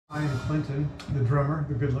Brian Clinton, the drummer,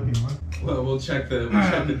 the good-looking one. Well, we'll check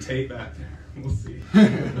the tape after. We'll see.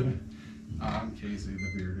 I'm Casey,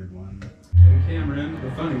 the bearded one. And Cameron,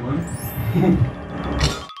 the funny one.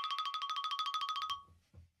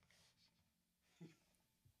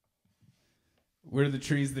 Where are the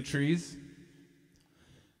trees?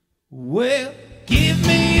 Well, give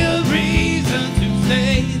me a reason to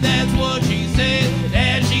say that's what she said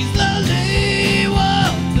as she slowly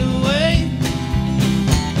walked away.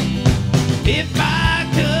 If I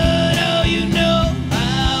could, oh, you know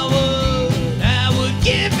I would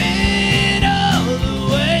give it all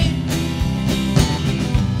away.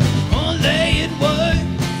 Only it would,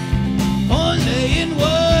 only it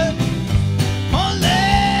would, only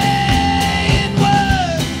it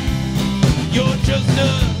would. You're just a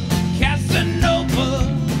Casanova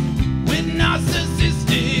with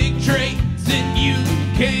narcissistic traits, and you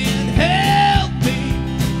can't help me.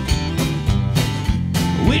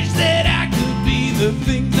 Wish that I could be the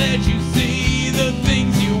things that you see, the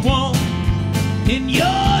things you want in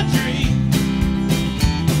your dreams,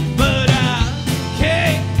 but I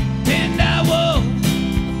can't and I won't,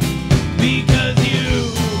 because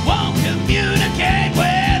you won't communicate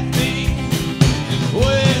with me.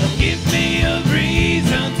 Well, give me a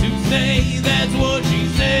reason to say that's what she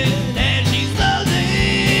said as she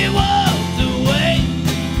slowly walked away.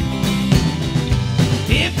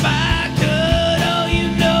 If I could, oh, you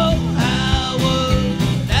know I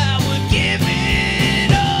would give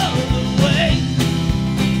it all away.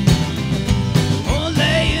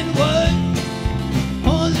 Only in words,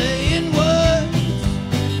 only in words,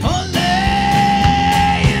 only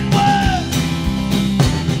in words.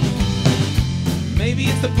 Maybe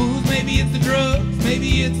it's the booze, maybe it's the drugs,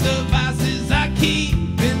 maybe it's the vices I keep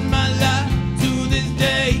in my life to this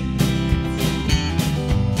day.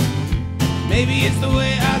 Maybe it's the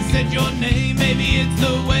way I said your name, maybe it's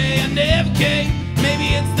the way I never came,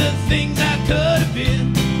 maybe it's the things I could have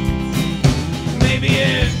been. Maybe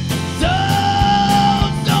it's so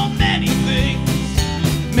many things.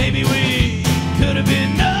 Maybe we could have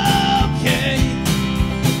been okay.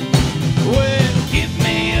 Well, give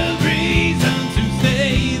me a reason to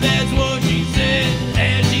say that's what she said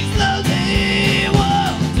as she slowly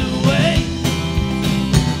walked away.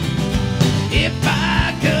 If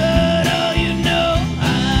I could, oh, you know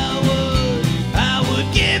I would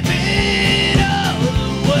give it all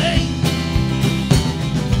away.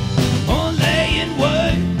 Only in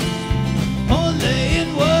words, only in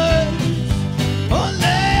words,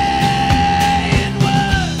 only in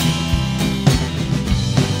words.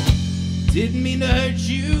 Didn't mean to hurt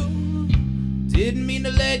you, didn't mean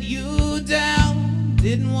to let you down,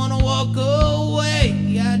 didn't want to walk away,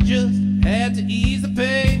 I just had to ease the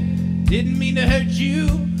pain. Didn't mean to hurt you,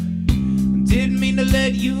 didn't mean to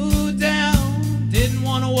let you down, didn't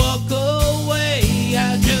want to walk away,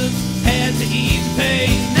 I just had to ease the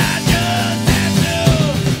pain. I just had to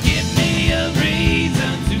give me a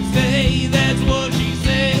reason to say that's what she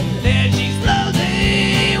said as she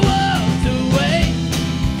slowly walked away.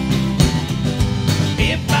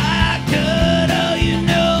 If I could, oh, you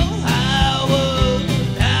know I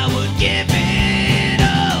would give it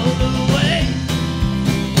all away.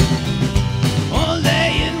 Only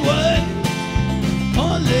in words,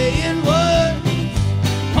 only in words,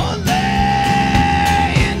 only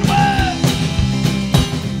in words.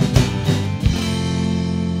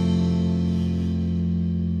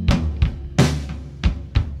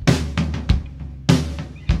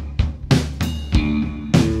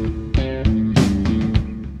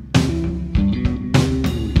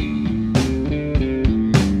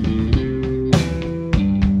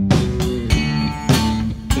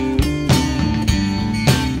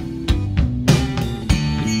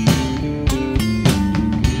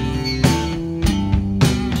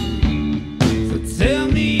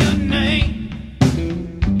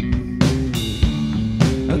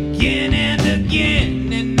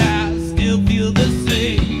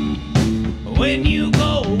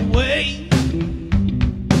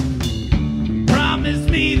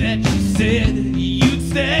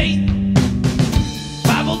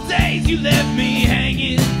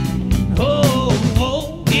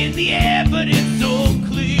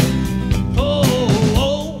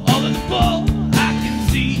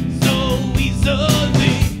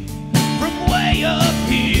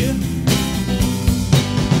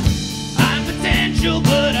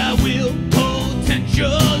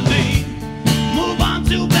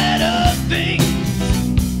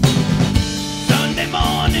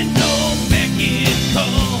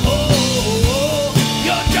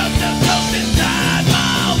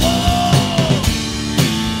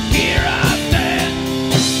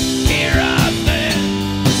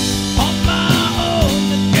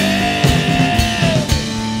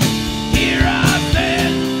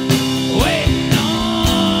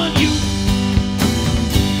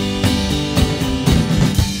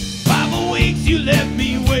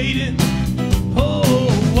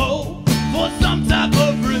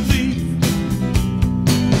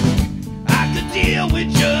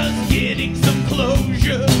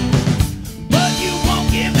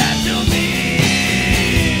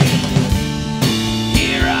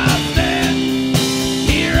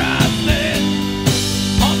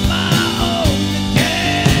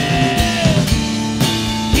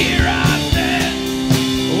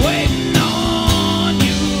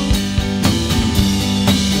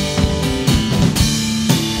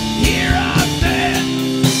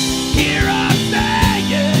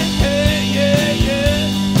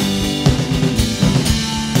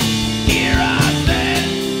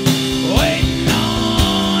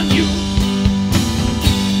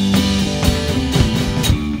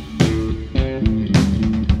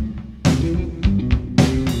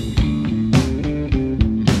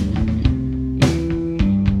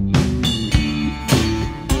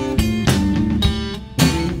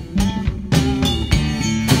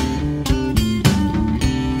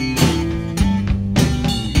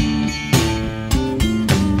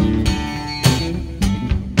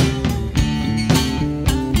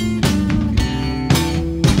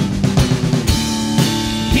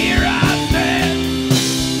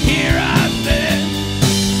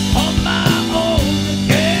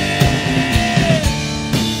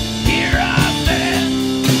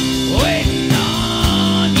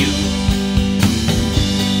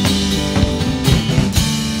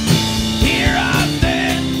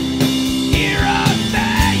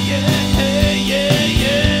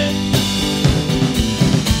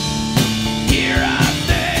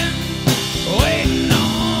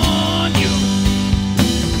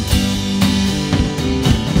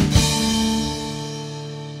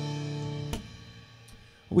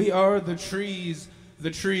 We are the trees. The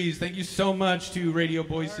trees. Thank you so much to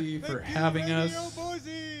RadioBoise for having us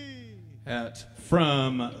at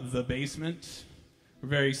From the Basement. We're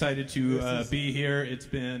very excited to be here. It's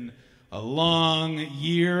been a long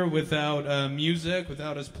year without music,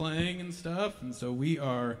 without us playing and stuff, and so we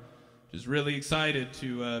are just really excited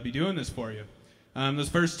to be doing this for you. Those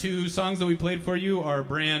first two songs that we played for you are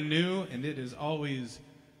brand new, and it is always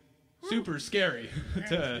super scary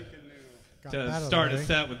to start a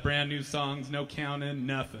set with brand new songs, no counting,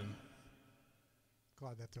 nothing.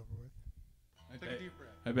 Glad that's over with.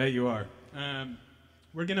 I bet you are.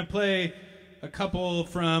 We're going to play a couple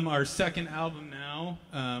from our second album now.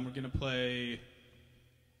 We're going to play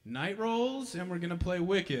Night Rolls, and we're going to play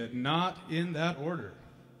Wicked, not in that order.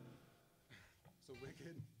 So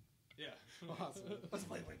Wicked? Yeah. Awesome. Let's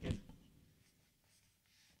play Wicked.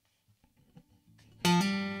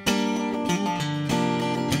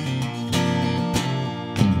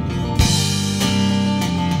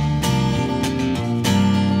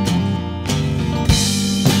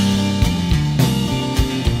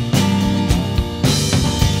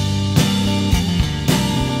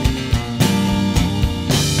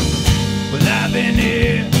 I've been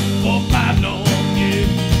here for 5 long years,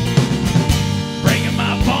 breaking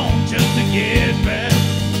my phone just to get back.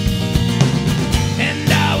 And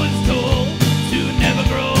I was told to never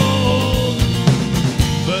grow old,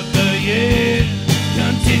 but the years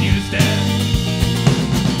continue to stack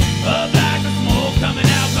up like the smoke coming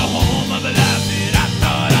out the home of a life that I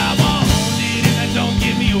thought I wanted. If that don't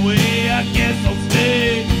give me away, I guess I'll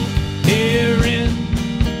stay here in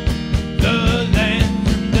the land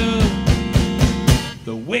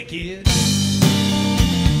the wicked.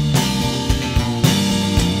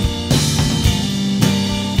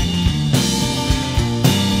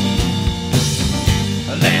 A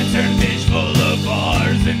lantern fish full of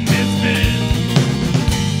bars and misfits,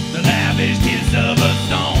 the lavish kiss of a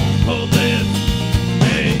stone cold lips.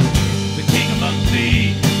 Hey, the king among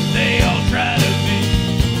thieves, they all try to be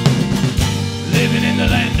living in the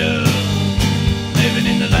land of, living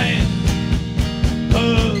in the land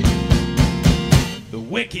of the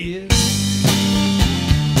wicked.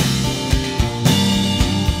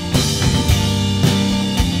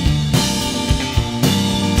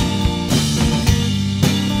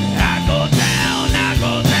 I go down, I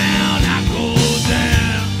go down, I go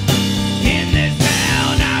down. In this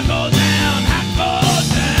town, I go down, I go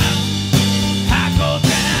down. I go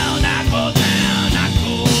down, I go down, I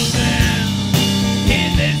go down. In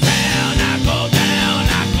this town, I go down,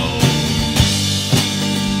 I go down.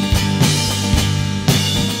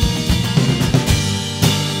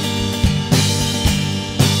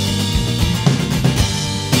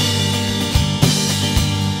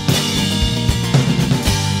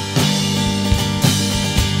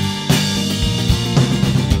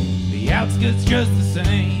 The outskirts just the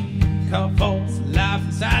same, caught false life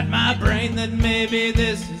inside my brain that maybe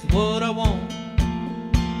this is what I want.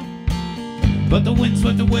 But the wind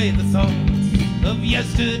swept away the thoughts of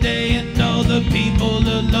yesterday and all the people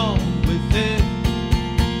along with it.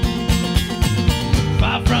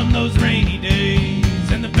 Far from those rainy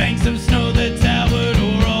days and the banks of snow that towered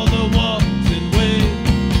o'er all the walls and ways.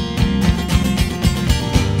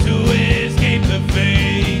 To escape the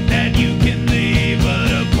fate that you can leave,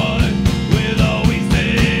 but apart will always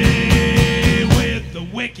stay with the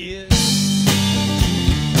wicked.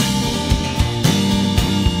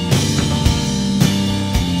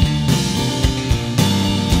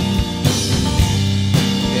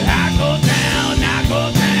 I go down, I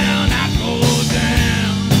go down, I go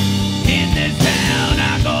down. In this town,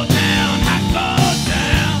 I go down,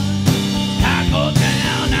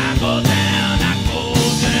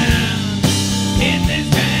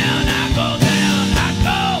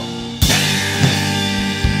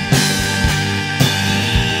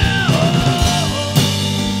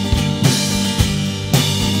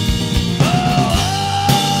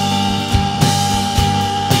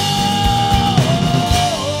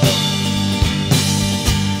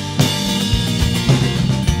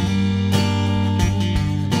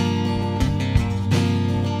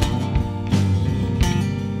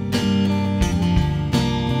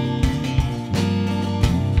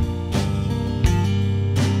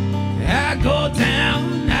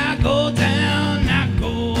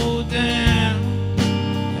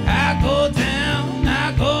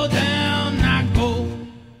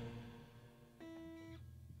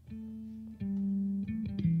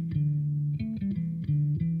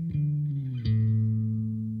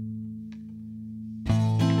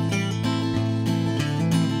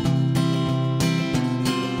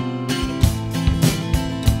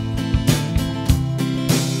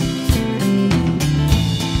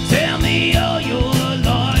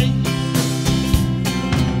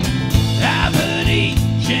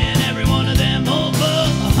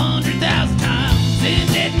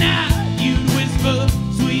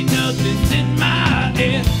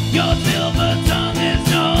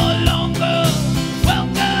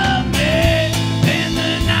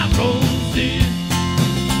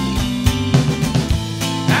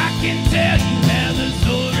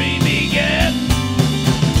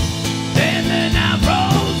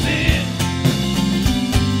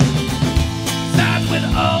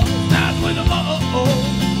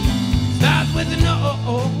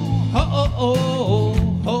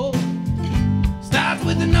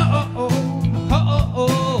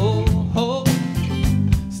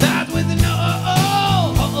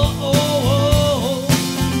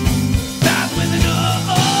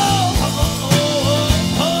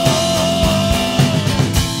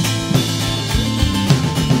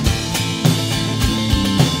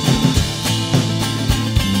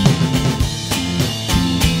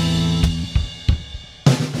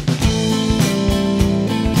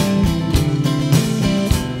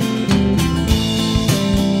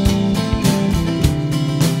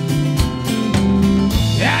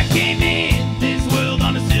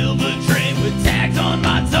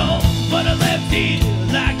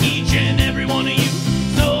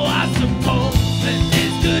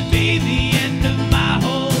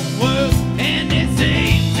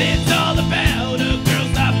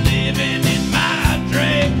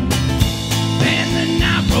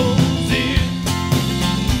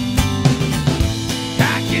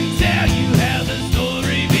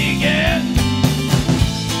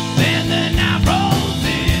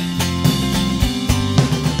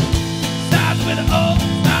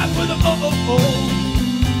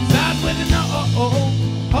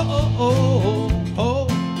 oh, oh, oh.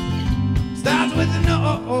 Starts with an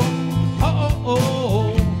oh, oh, oh, oh,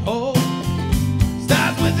 oh.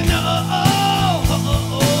 Starts with an oh, oh, oh,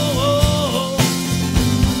 oh, oh.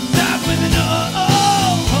 Starts with an oh, oh,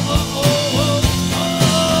 oh, oh, oh, oh.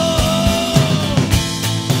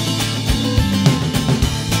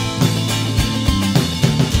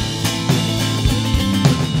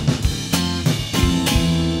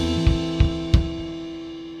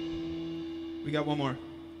 We got one more.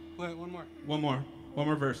 Wait, one more. One more. One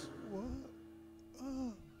more verse. What?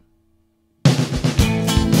 Oh.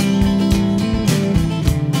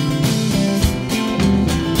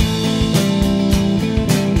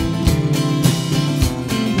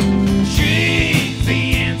 She's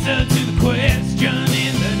the answer to the question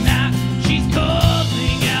in the night. She's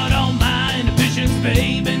calling out all my inhibitions,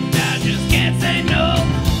 babe, and I just can't say no.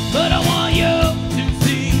 But I want you to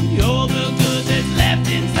see all the good that's left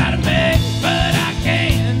inside of me. But I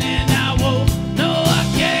can and I won't. No, I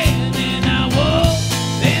can and I won't.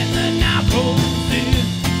 Then the night rolls in.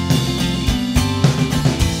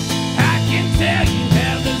 I can tell you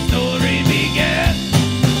how the story began.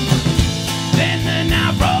 Then the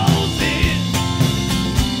night rolls in.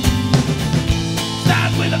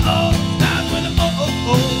 Starts with a oh, starts with a oh, oh,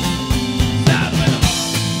 oh. Starts with a oh.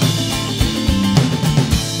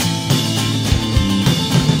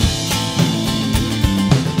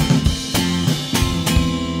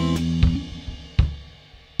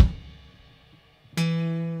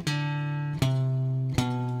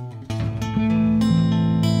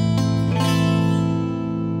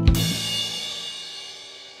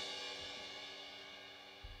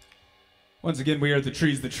 Once again, we are the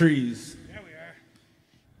trees, the trees. Yeah, we are.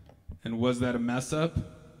 And was that a mess up?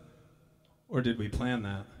 Or did we plan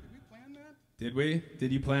that? Did we plan that? Did we?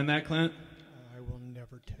 Did you plan that, Clint? I will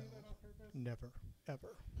never tell. Never, ever.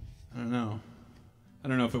 I don't know. I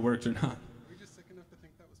don't know if it worked or not. Were we just sick enough to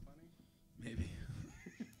think that was funny? Maybe.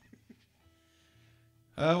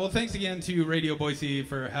 Well, thanks again to RadioBoise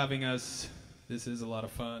for having us. This is a lot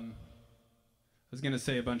of fun. I was going to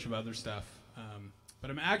say a bunch of other stuff, but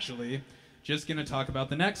I'm actually just going to talk about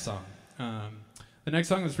the next song. The next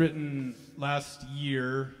song was written last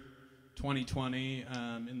year, 2020,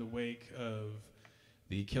 in the wake of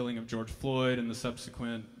the killing of George Floyd and the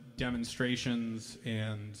subsequent demonstrations,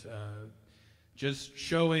 and just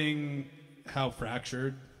showing how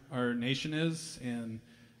fractured our nation is. And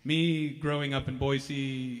me growing up in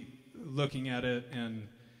Boise, looking at it and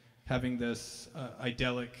having this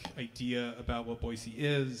idyllic idea about what Boise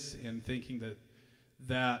is, and thinking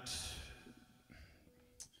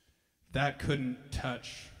that couldn't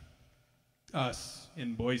touch us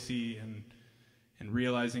in Boise, and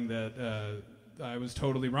realizing that I was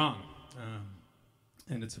totally wrong.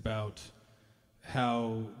 And it's about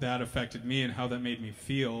how that affected me and how that made me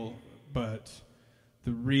feel, but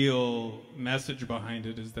the real message behind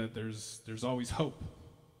it is that there's always hope,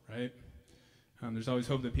 right? There's always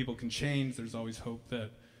hope that people can change. There's always hope that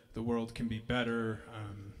the world can be better.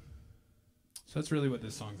 So that's really what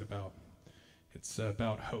this song's about. It's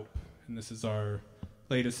about hope. And this is our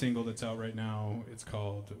latest single that's out right now. It's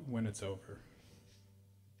called When It's Over.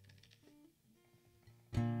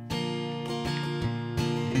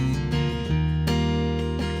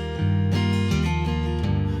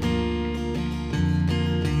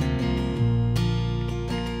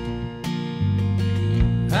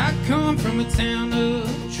 I come from a town of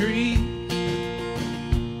trees,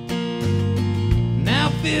 now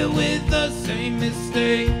filled with the same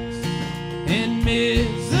mistakes and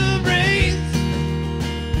miseries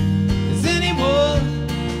as anyone,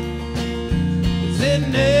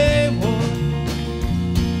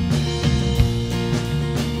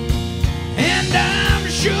 and I'm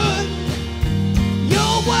sure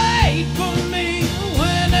you'll wait for me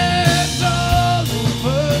when it's all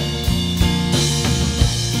over.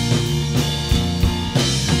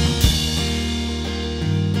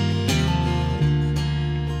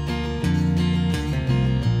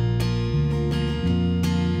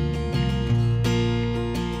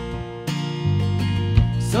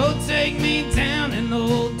 So take me down an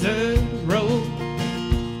old dirt road,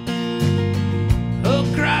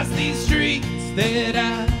 across these streets that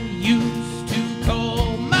I used to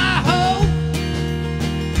call my home.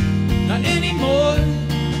 Not anymore,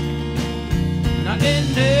 not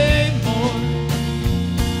anymore.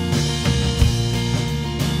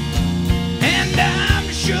 And I'm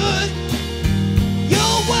sure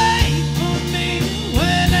you'll wait for me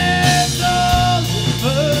when it's all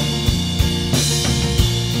over.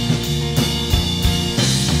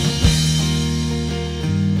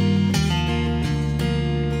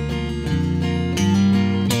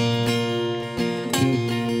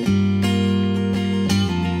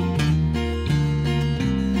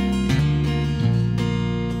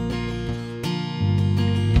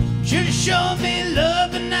 Show me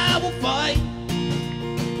love and I will fight.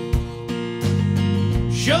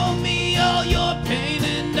 Show me all your pain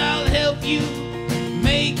and I'll help you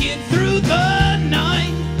make it through the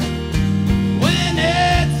night. When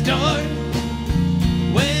it's dark,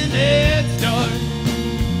 when it's dark,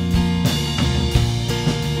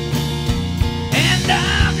 and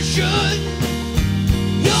I'm sure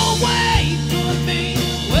you'll wait for me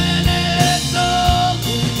when it's all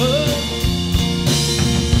over.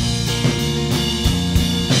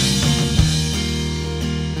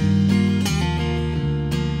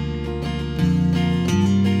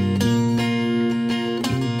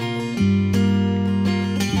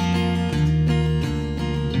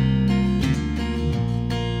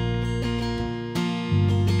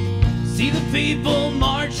 See the people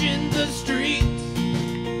marching the streets,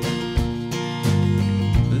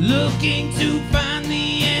 looking to find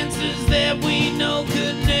the answers that we know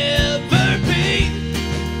could never be.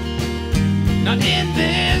 Not in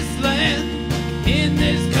this land, in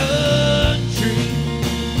this country.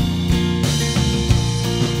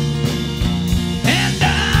 And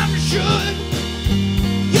I'm sure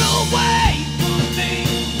you'll wait for me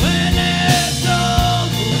when it's all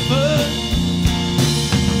over.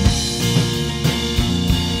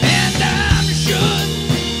 And I'm sure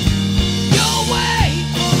you'll wait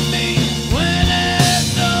for me when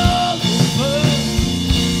it's all over.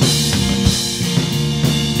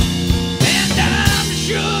 And I'm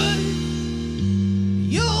sure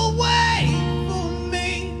you'll wait for me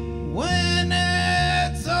when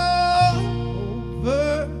it's all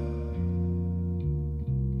over.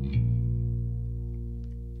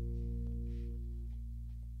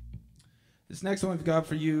 This next one we've got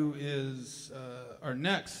for you is our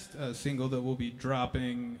next single that we'll be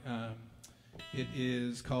dropping. It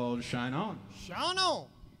is called Shine On. Shine on.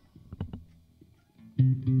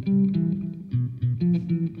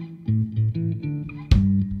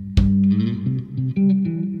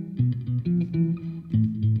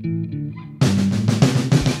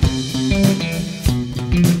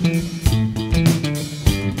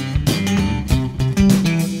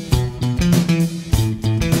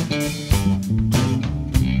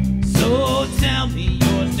 So tell me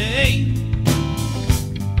your name.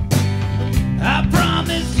 I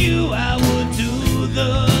promised you I would do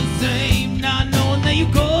the same, not knowing that you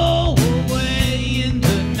go away in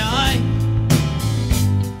the night.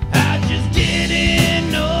 I just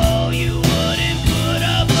didn't know you wouldn't put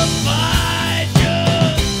up a fight.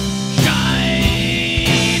 Just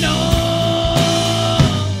shine on,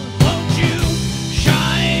 won't you?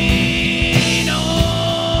 Shine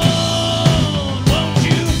on, won't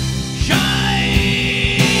you?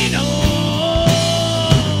 Shine on,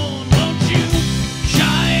 won't you?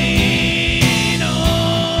 Shine on.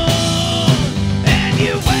 And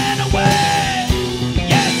you went away.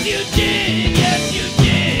 Yes, you did. Yes, you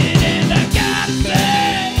did. And I gotta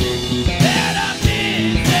say that I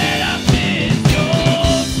miss your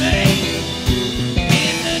face.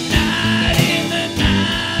 In the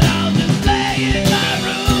night, I'll just lay in my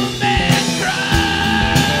room and cry.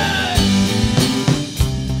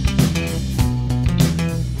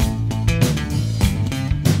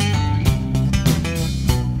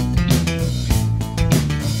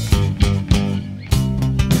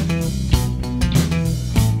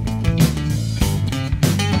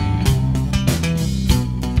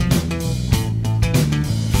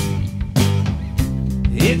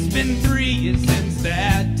 It's been 3 years since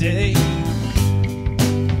that day.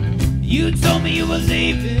 You told me you were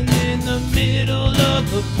leaving in the middle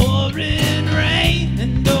of the pouring rain.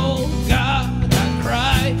 And oh God, I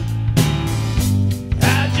cried.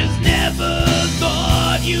 I just never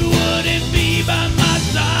thought you wouldn't be by my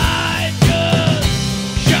side. Just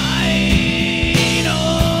shine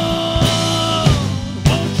on,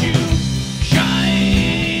 won't you?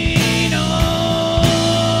 Shine on,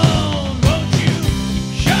 won't you?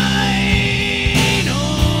 Shine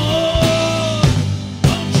on,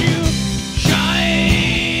 won't you?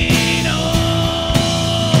 Shine on.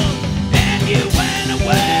 And you went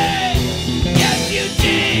away. Yes, you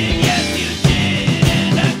did. Yes, you did.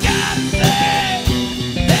 And I gotta say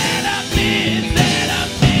that I miss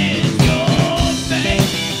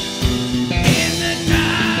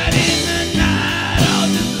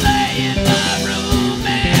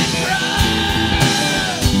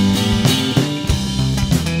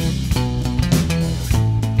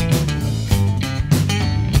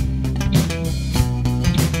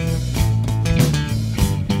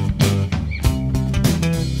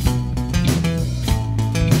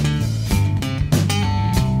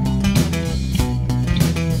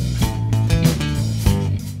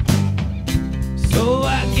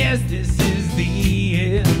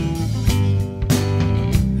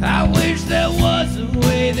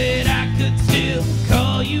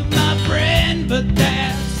my friend, but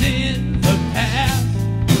that's in the past.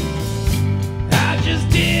 I just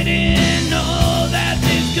didn't know that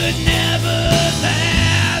this could never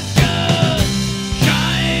last. Just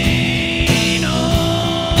shine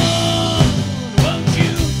on, won't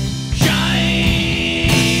you?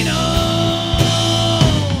 Shine on,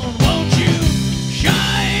 won't you?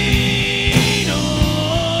 Shine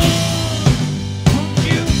on, won't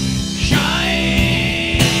you?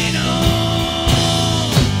 Shine on.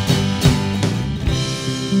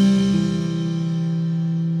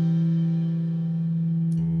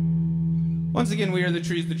 Once again, we are the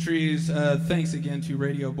Trees. Thanks again to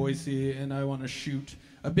RadioBoise, and I want to shoot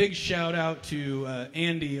a big shout out to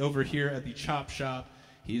Andy over here at the Chop Shop.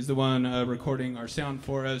 He's the one recording our sound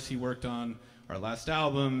for us. He worked on our last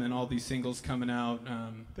album and all these singles coming out.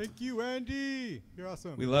 Thank you, Andy. You're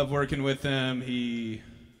awesome. We love working with him. He's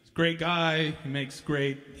a great guy. He makes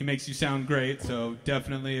you sound great. So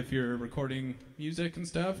definitely, if you're recording music and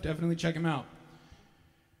stuff, definitely check him out.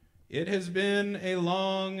 It has been a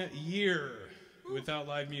long year without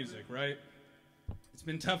live music, right? It's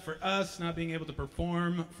been tough for us not being able to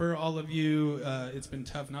perform for all of you. It's been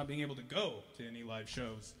tough not being able to go to any live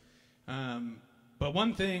shows. But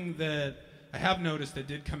one thing that I have noticed that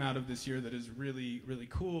did come out of this year that is really, really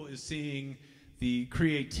cool is seeing the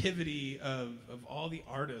creativity of all the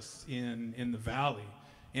artists in the Valley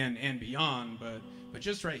and beyond. But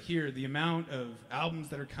just right here, the amount of albums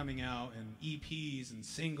that are coming out and EPs and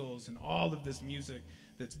singles and all of this music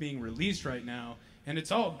that's being released right now, and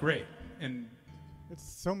it's all great. And It's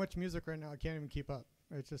so much music right now, I can't even keep up.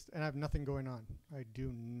 It's just, and I have nothing going on. I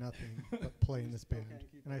do nothing but play in this band,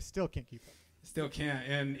 and I still can't keep up. still can't.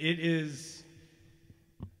 And it is,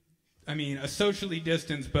 I mean, a socially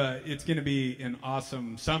distanced, but it's going to be an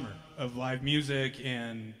awesome summer of live music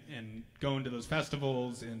and going to those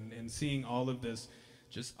festivals and seeing all of this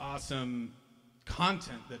just awesome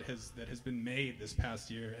content that has been made this past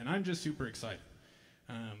year. And I'm just super excited.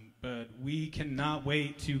 But we cannot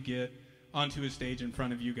wait to get onto a stage in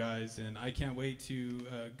front of you guys, and I can't wait to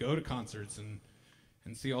go to concerts and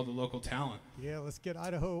see all the local talent. Yeah, let's get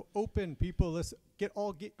Idaho open, people. Let's get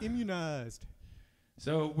immunized.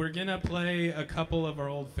 So we're going to play a couple of our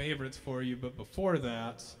old favorites for you, but before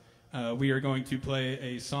that, we are going to play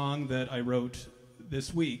a song that I wrote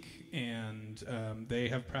this week, and they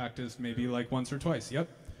have practiced maybe like once or twice. Yep,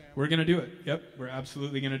 we're going to do it. Yep, we're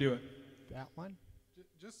absolutely going to do it. That one?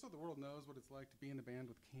 Just so the world knows what it's like to be in a band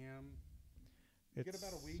with Cam. You get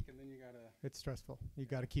about a week, and then you gotta. It's stressful. You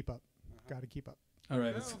got to keep up. Got to keep up. All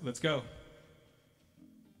right, let's go.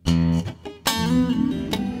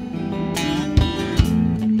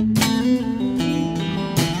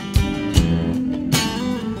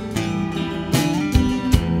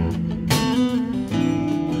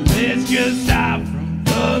 Let's just start from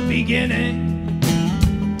the beginning.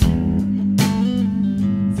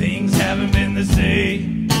 Things haven't been the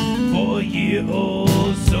same for a year or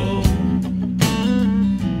so,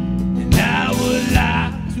 and I would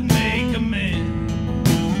like to make amends,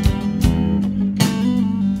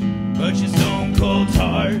 but your stone cold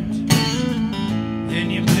heart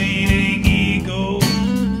and your bleeding ego,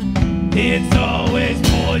 it's always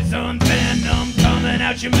poison venom coming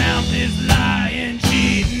out your mouth. Is lying,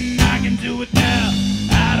 cheating, I can do it now.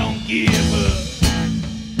 I don't give a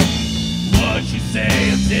what you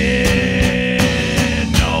say or did.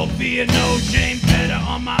 No fear, no shame, better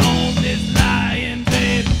on my own. This lying,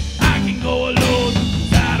 babe, I can go alone,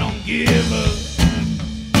 'cause I don't give a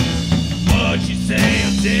what you say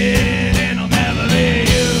or did, and I'll never be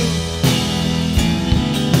you.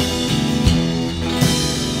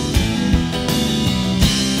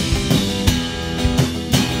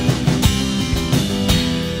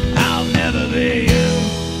 I'll never be you.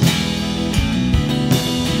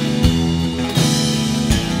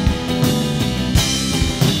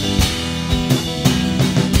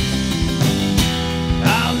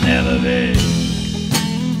 Never be.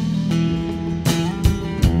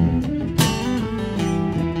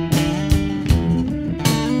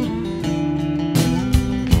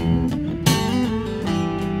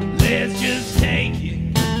 Let's just take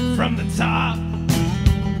it from the top.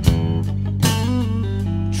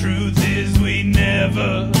 Truth is we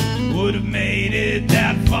never would have made it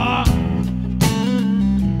that far,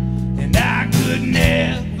 and I could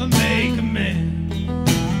never make amends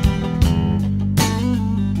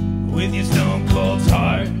with your stone cold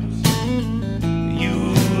heart,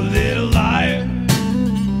 you little liar.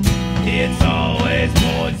 It's always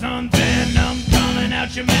poison venom coming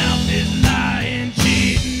out your mouth. Is lying,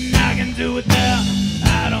 cheating, I can do it now.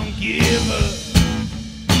 I don't give a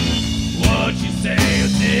what you say or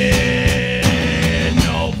did.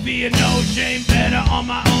 No fear. you no shame, better on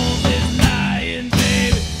my own than lying,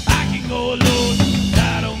 baby. I can go alone,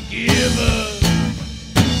 I don't give up.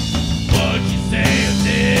 What you say or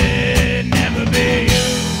did never be you.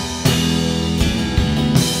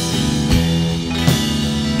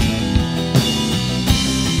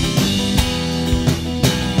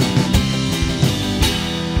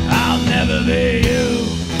 I'll never be you.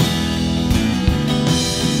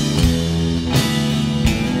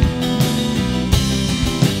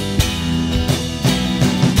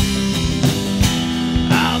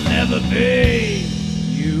 I'll never be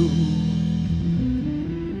you.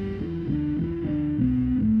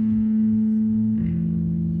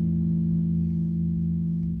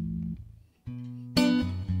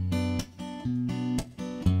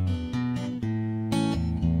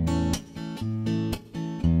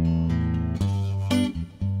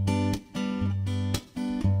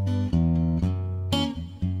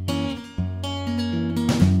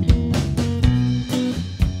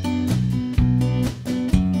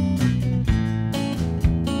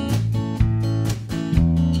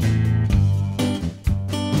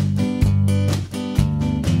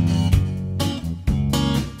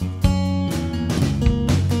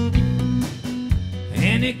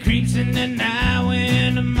 And it creeps in the night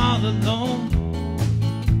when I'm all alone.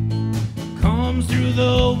 Comes through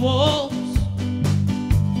the walls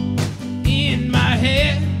in my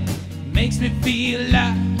head. Makes me feel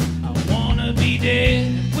like I wanna be dead.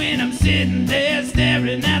 And when I'm sitting there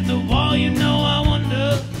staring at the wall, you know I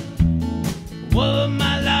wonder what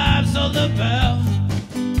my life's all about.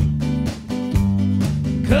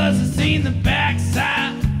 'Cause I've seen the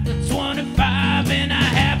backside of 25 and I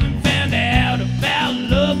haven't found out about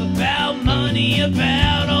love, about money,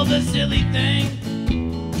 about all the silly things,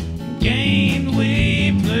 games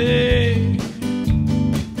we play.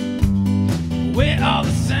 We're all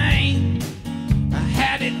the same. I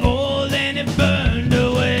had it all and it burned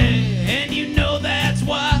away. And you know that's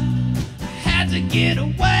why I had to get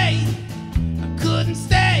away. I couldn't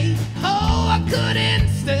stay, oh I couldn't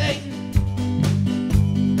stay.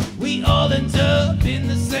 We all end up in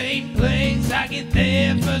the same place. I get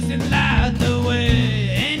there first and light the way.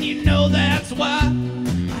 And you know that's why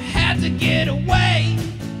I had to get away.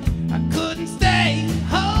 I couldn't stay,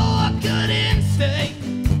 oh I couldn't stay.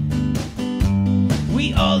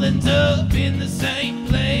 We all end up in the same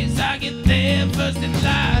place. I get there first and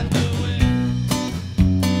light the way.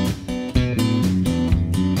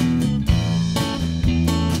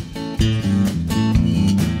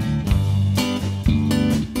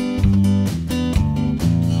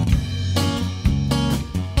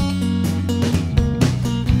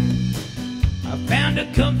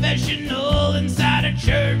 Confessional inside a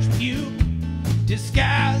church pew,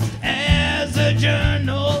 disguised as a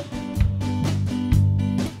journal.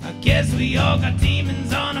 I guess we all got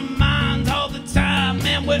demons on our minds all the time,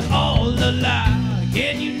 and we're all alike.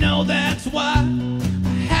 And you know that's why I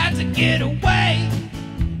had to get away.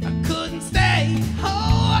 I couldn't stay,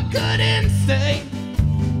 oh I couldn't stay.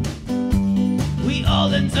 We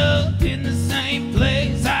all end up in the same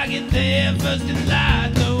place. I get there first and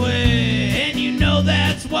light the way. And you know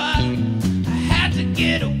that's why I had to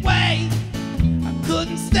get away. I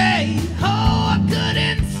couldn't stay, oh I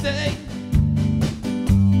couldn't stay.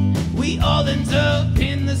 We all end up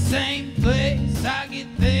in the same place. I get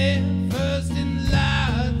there first and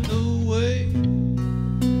light the way.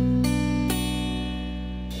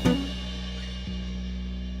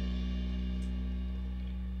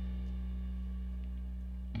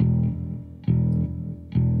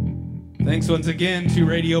 Thanks once again to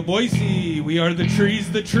RadioBoise. We are the trees,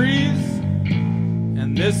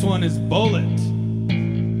 and this one is Bullet.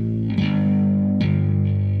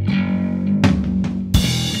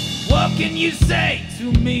 What can you say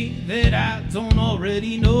to me that I don't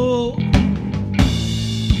already know?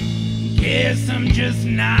 Guess I'm just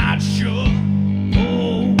not sure.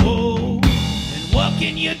 Oh, oh. And what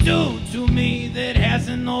can you do to me that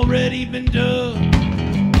hasn't already been done?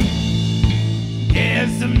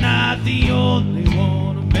 Guess I'm not the only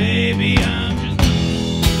one, or maybe I'm just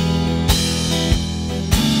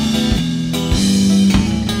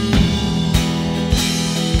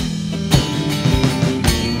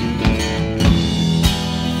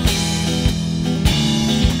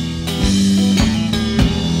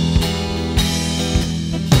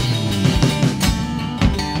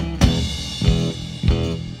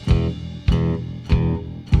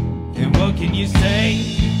and what can you say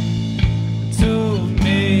to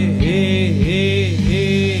me?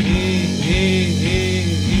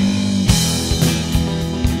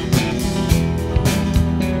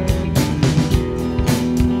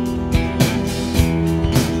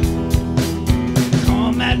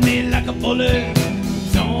 me like a bullet.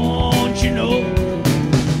 Don't you know?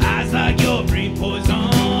 Eyes like your brain poison.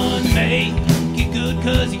 Make it good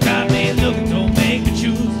 'cause you got me looking. Don't make me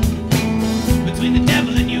choose between the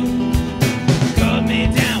devil and you. Cut me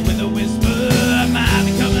down with a whisper. I might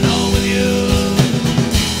be coming home with you.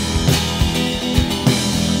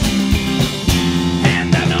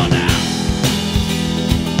 And I know now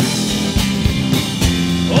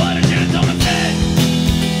what I should've told myself.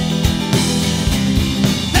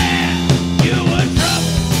 There, you were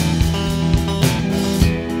trouble.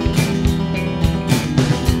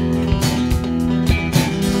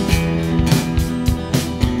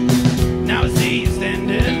 Now I see you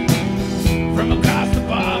standing from across the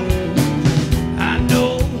bar. I know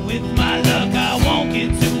with my luck I won't get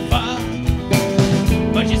too far,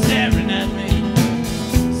 but you're staring at me.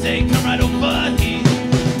 Say come right over here.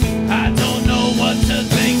 I don't know what to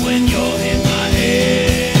think when you're in my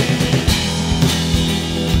head.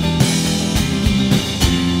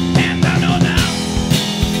 And I know now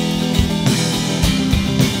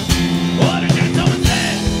what I should've told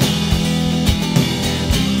myself.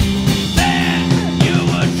 There, you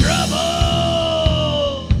were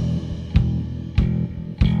trouble.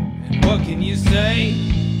 And what can you say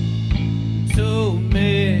to me?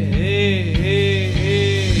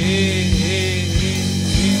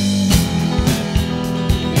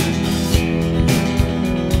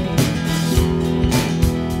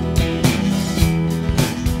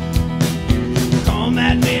 Come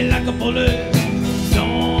at me like a bullet.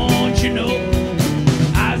 Don't you know?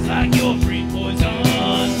 Eyes like your free poison.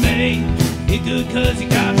 Make it good 'cause you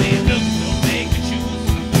got me looking. Don't make me choose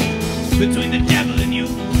between the devil and you.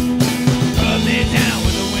 Cut me down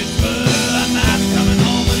with a whisper. I might be coming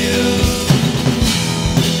home with you.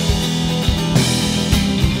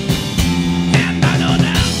 And I know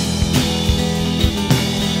now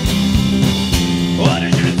what I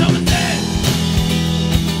should've told myself.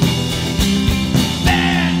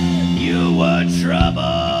 There, you were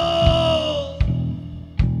trouble.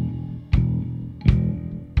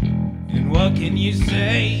 And what can you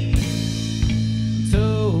say to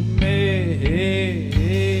me?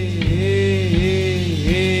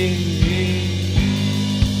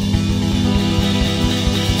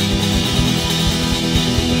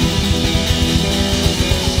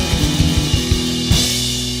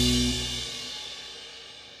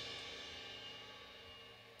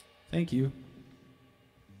 Thank you.